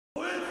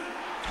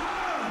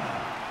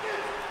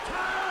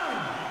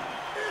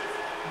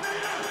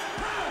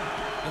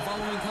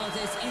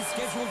contest is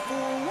scheduled for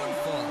one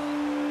fall.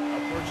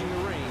 Approaching the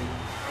ring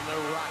from the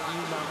Rocky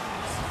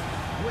Mountains,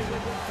 weighing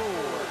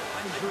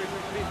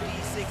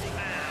 456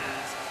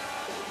 pounds,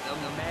 the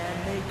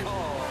man they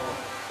call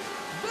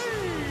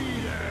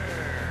Vader!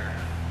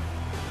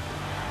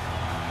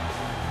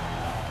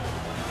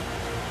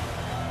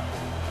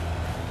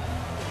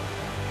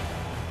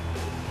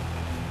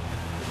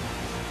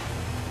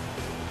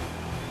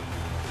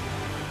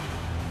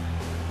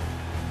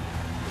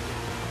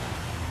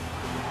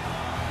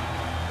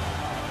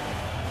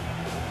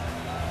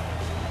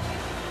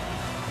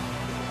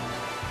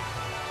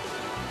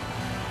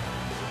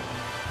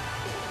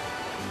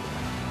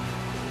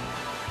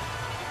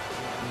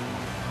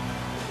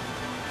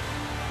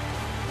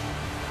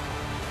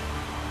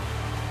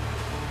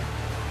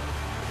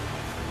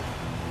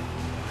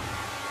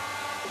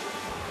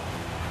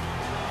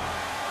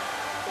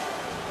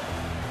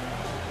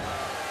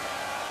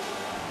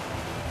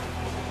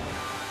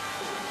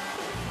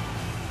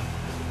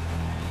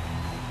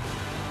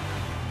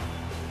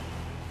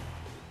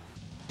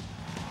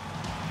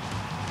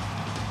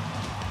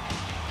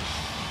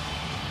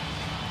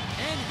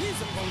 His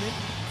opponent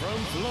from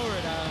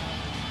Florida,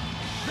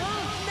 the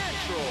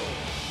Natural.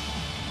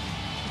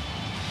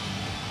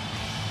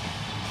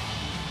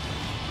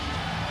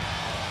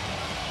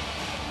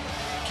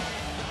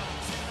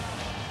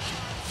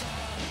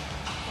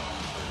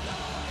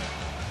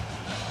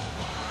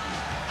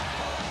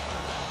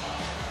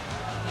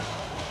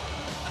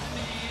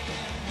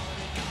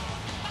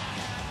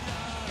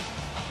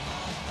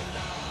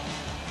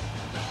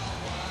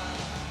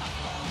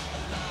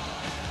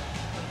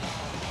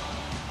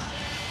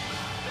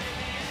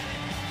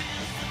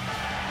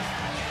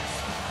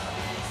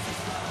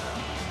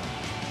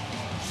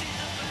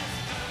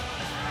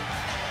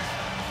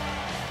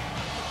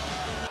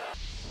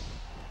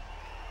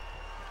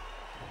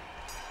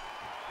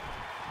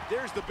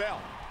 There's the bell,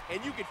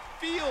 and you can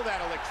feel that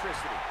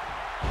electricity.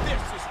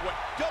 This is what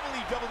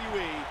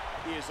WWE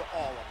is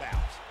all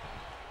about.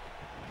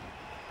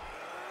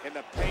 And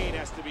the pain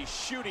has to be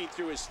shooting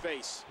through his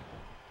face.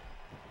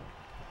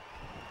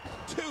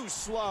 Too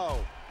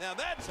slow. Now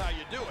that's how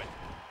you do it.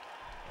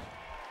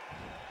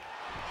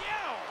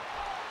 Yow!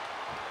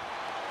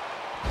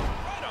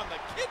 Right on the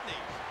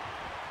kidneys.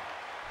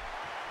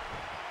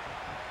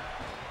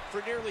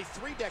 For nearly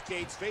 3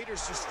 decades,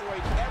 Vader's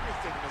destroyed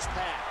everything in his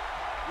path.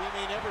 We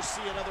may never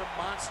see another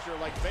monster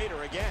like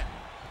Vader again.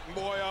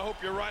 Boy, I hope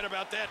you're right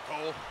about that,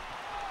 Cole.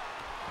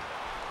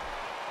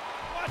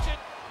 Watch it.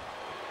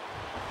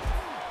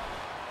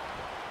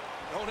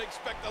 Don't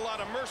expect a lot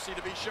of mercy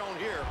to be shown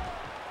here.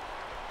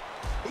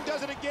 He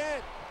does it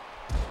again.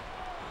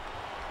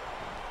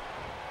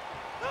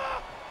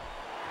 Ah!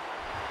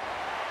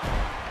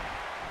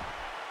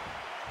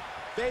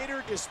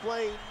 Vader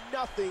displaying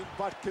nothing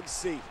but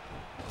conceit.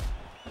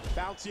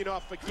 Bouncing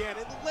off again,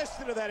 and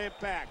listen to that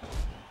impact.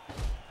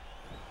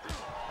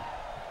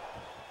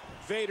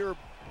 Vader.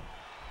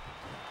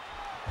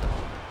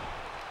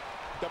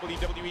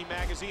 WWE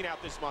Magazine out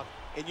this month,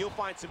 and you'll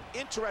find some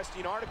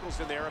interesting articles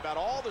in there about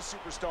all the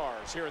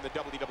superstars here in the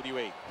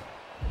WWE.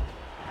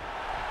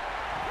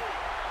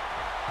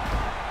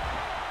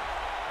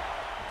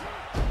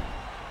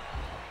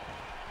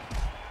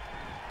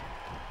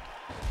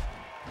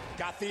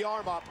 Got the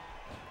arm up.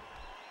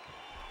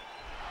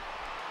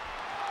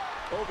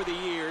 Over the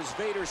years,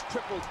 Vader's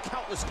crippled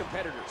countless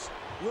competitors.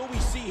 Will we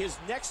see his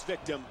next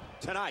victim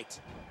tonight?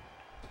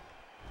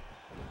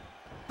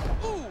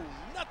 Ooh,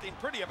 nothing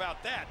pretty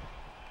about that.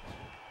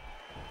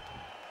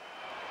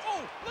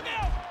 Oh, look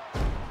out!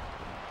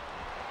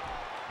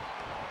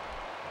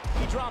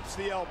 He drops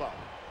the elbow.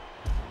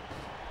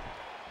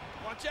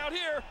 Watch out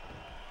here.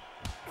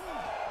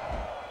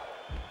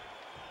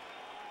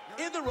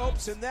 In the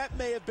ropes, and that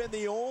may have been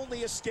the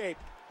only escape.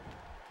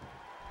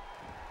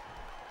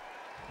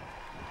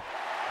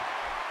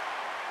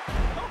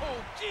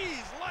 Oh,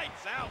 geez,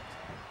 lights out.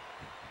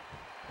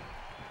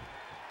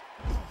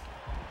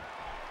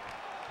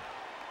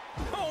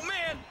 Oh,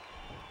 man!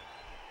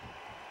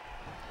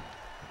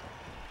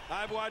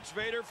 I've watched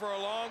Vader for a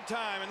long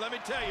time, and let me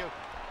tell you,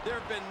 there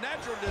have been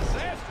natural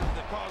disasters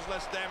that cause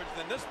less damage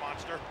than this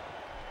monster.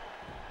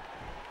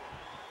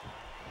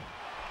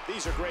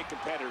 These are great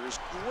competitors,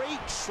 great,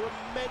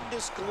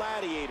 tremendous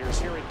gladiators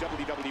here in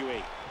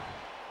WWE.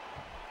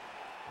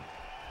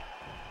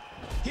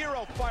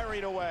 Hero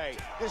firing away,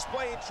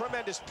 displaying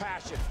tremendous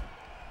passion.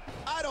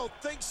 I don't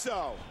think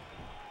so.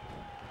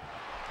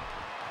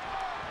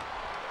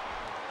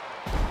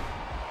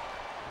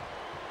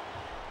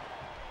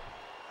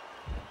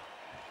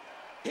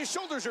 His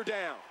shoulders are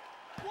down.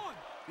 One.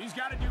 He's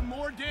got to do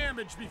more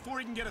damage before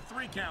he can get a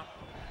 3 count.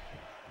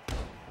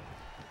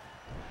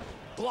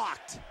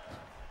 Blocked.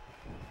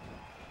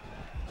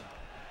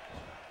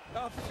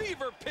 A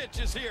fever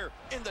pitch is here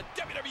in the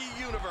WWE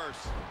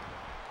Universe.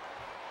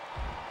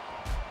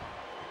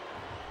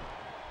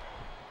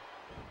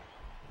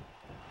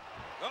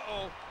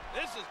 Uh-oh,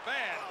 this is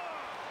bad.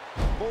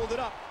 Hold it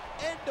up,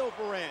 end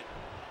over end.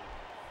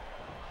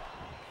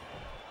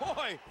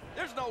 Boy,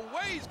 there's no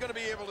way he's going to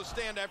be able to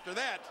stand after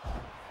that.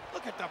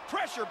 Look at the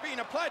pressure being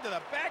applied to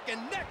the back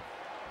and neck.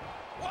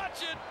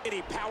 Watch it. And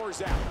he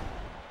powers out.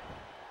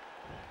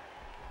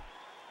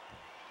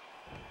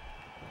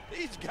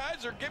 These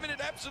guys are giving it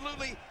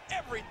absolutely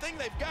everything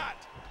they've got.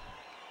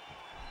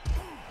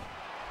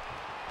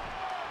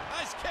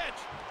 Nice catch.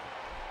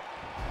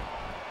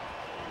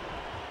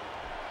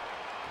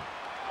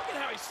 Look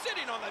at how he's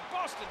sitting on that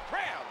Boston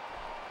Crab.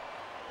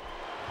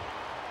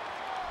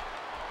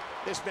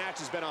 This match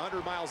has been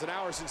 100 miles an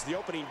hour since the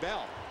opening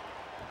bell.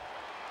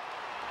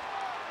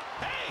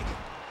 Hey!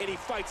 And he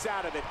fights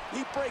out of it.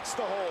 He breaks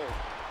the hold.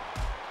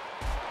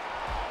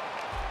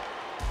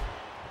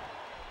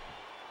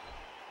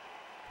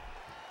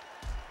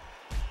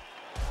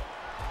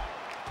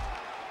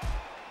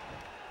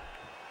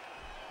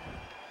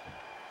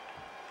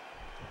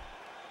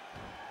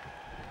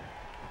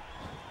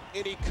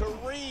 And he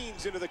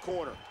careens into the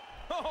corner.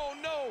 Oh,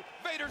 no!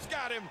 Vader's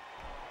got him.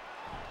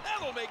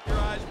 That'll make your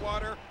eyes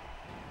water.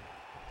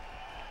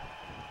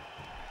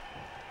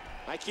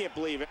 I can't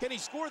believe it. Can he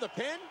score the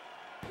pin?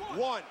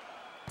 One,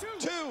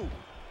 two.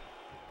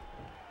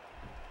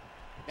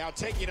 Now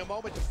taking a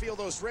moment to feel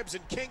those ribs,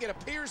 and King, it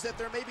appears that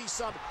there may be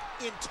some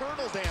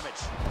internal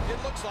damage.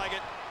 It looks like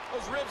it.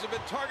 Those ribs have been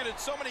targeted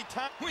so many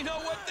times. We know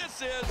what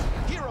this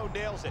is. Hero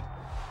nails it.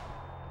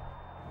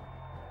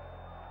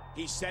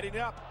 He's setting it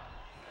up.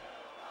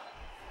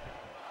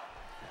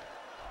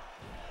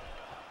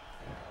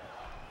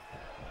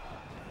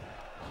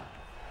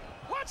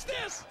 Watch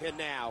this. And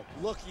now,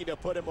 looking to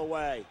put him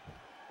away.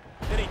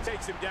 Then he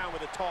takes him down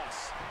with a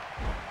toss.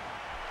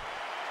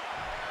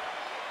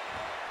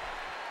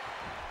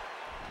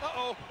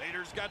 Uh-oh,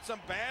 Vader's got some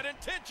bad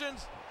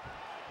intentions.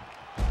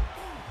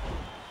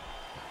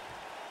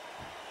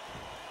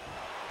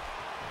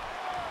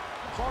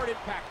 Hard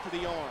impact to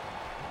the arm.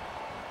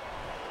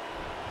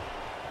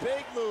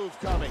 Big move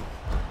coming.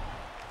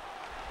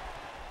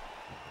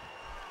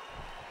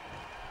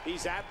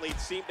 These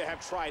athletes seem to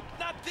have tried.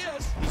 Not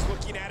this. He's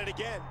looking at it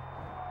again.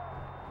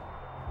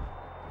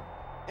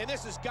 And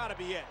this has got to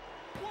be it.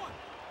 1,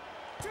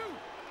 2.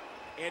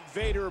 And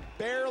Vader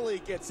barely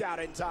gets out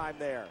in time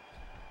there.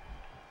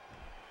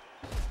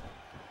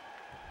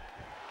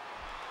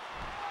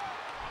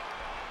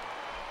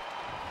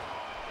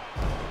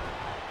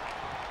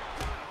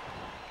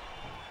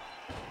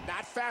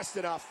 Not fast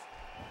enough.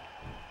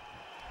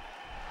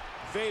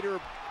 Vader.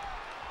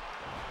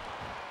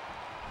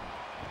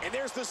 And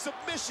there's the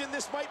submission.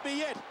 This might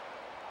be it.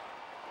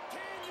 Can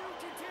you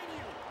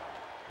continue?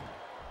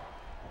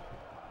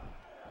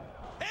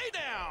 Hey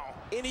now.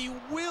 And he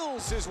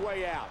wills his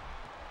way out.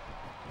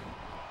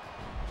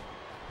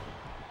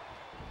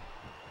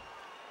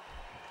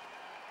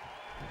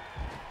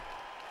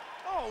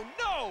 Oh,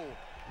 no.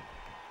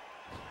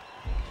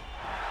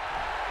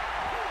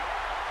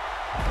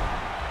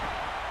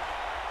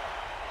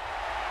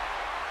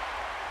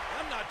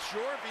 I'm not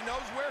sure if he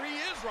knows where he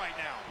is right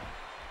now.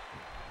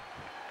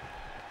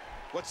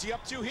 What's he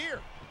up to here?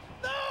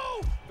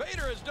 No!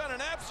 Vader has done an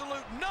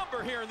absolute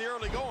number here in the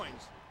early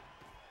goings.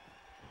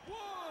 1,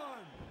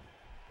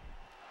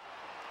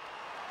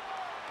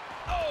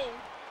 Oh!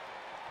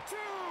 2,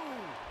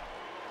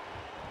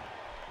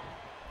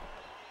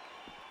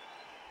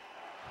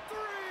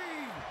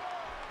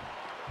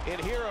 3.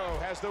 And Hero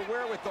has the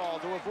wherewithal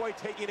to avoid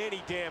taking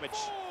any damage.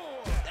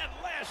 4, That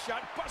last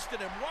shot busted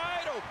him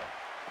wide open.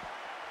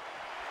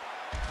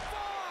 5.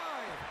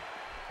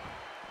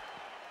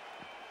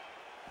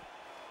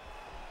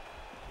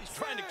 He's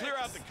trying to clear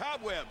out the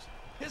cobwebs.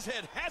 His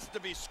head has to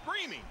be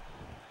screaming.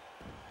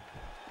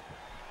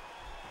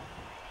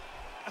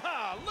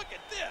 Ah, look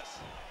at this.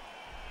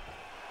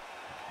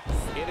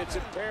 And it's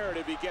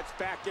imperative he gets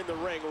back in the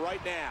ring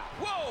right now.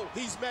 Whoa!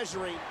 He's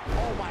measuring.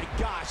 Oh my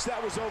gosh,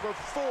 that was over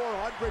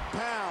 400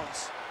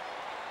 pounds.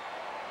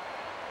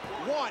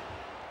 1,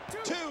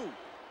 2.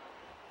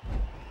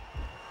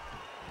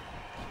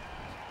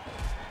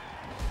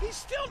 He's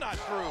still not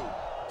through.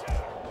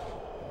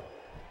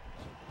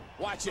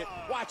 Watch it,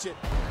 watch it.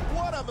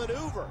 What a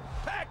maneuver.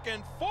 Back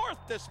and forth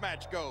this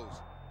match goes.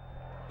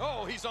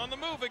 Oh, he's on the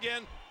move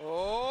again.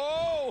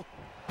 Oh!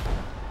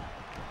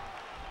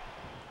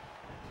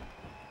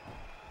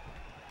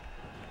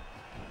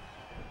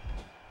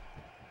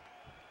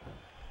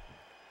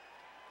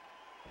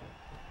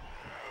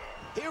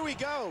 Here we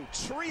go,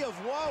 Tree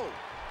of Woe.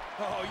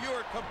 Oh, you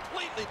are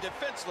completely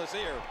defenseless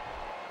here.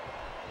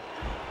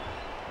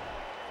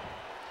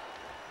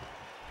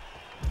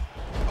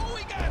 Oh,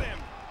 he got him.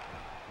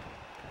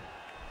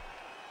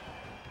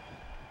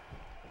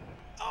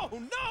 Oh,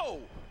 no.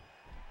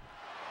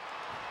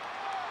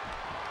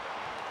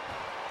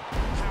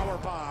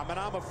 Powerbomb, and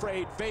I'm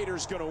afraid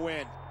Vader's gonna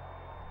win.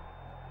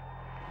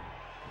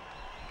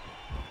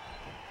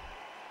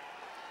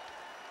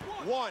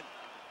 One,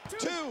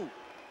 two,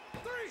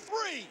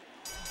 3.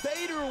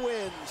 Vader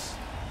wins.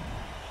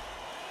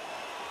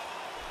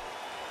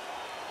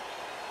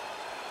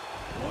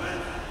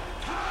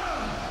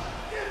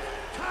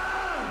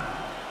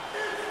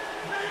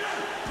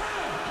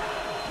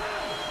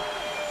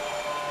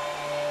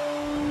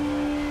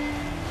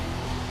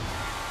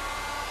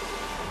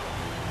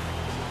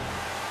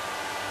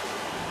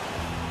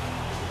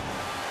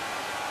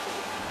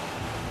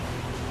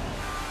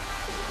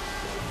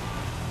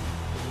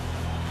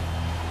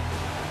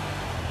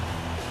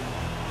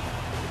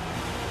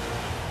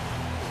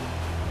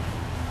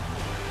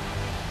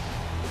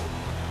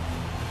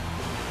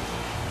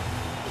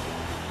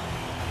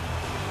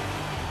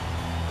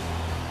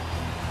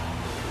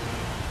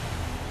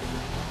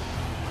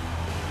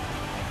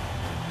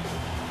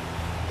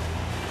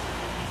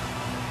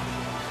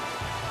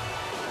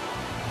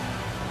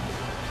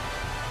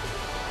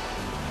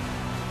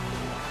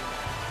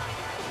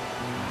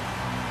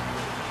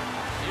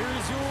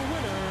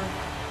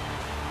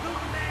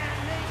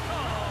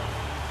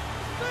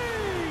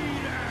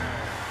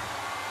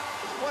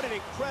 an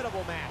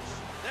incredible match.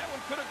 That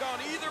one could have gone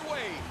either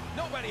way.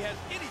 Nobody has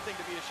anything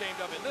to be ashamed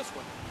of in this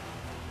one.